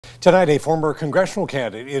Tonight, a former congressional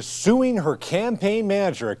candidate is suing her campaign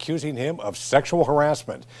manager, accusing him of sexual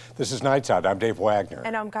harassment. This is Nights Out. I'm Dave Wagner.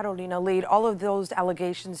 And I'm Carolina Lead. All of those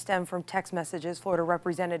allegations stem from text messages Florida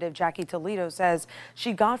Representative Jackie Toledo says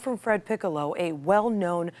she got from Fred Piccolo, a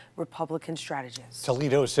well-known Republican strategist.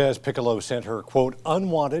 Toledo says Piccolo sent her, quote,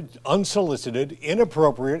 unwanted, unsolicited,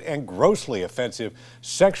 inappropriate, and grossly offensive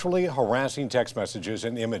sexually harassing text messages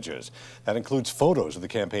and images. That includes photos of the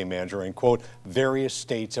campaign manager in, quote, various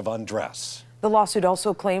states of undress. The lawsuit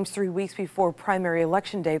also claims 3 weeks before primary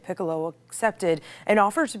election day, Piccolo accepted an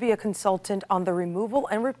offer to be a consultant on the removal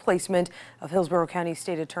and replacement of Hillsborough County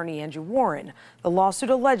State Attorney Andrew Warren. The lawsuit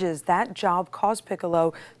alleges that job caused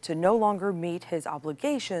Piccolo to no longer meet his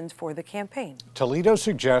obligations for the campaign. Toledo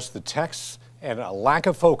suggests the texts and a lack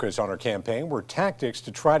of focus on her campaign were tactics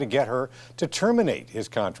to try to get her to terminate his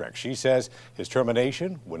contract. She says his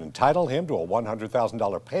termination would entitle him to a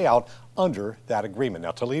 $100,000 payout under that agreement.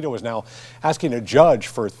 Now, Toledo is now asking a judge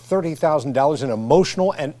for $30,000 in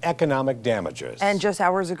emotional and economic damages. And just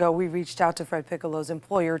hours ago, we reached out to Fred Piccolo's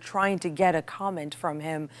employer trying to get a comment from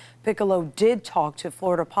him. Piccolo did talk to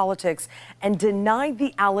Florida Politics and denied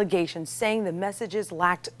the allegations, saying the messages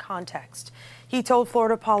lacked context. He told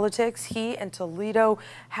Florida Politics he and Toledo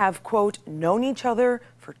have, quote, known each other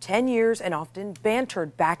for 10 years and often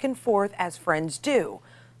bantered back and forth as friends do.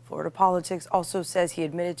 Florida Politics also says he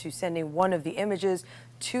admitted to sending one of the images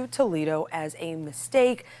to Toledo as a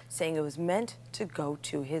mistake, saying it was meant to go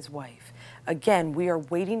to his wife. Again, we are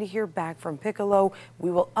waiting to hear back from Piccolo.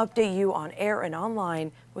 We will update you on air and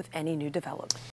online with any new development.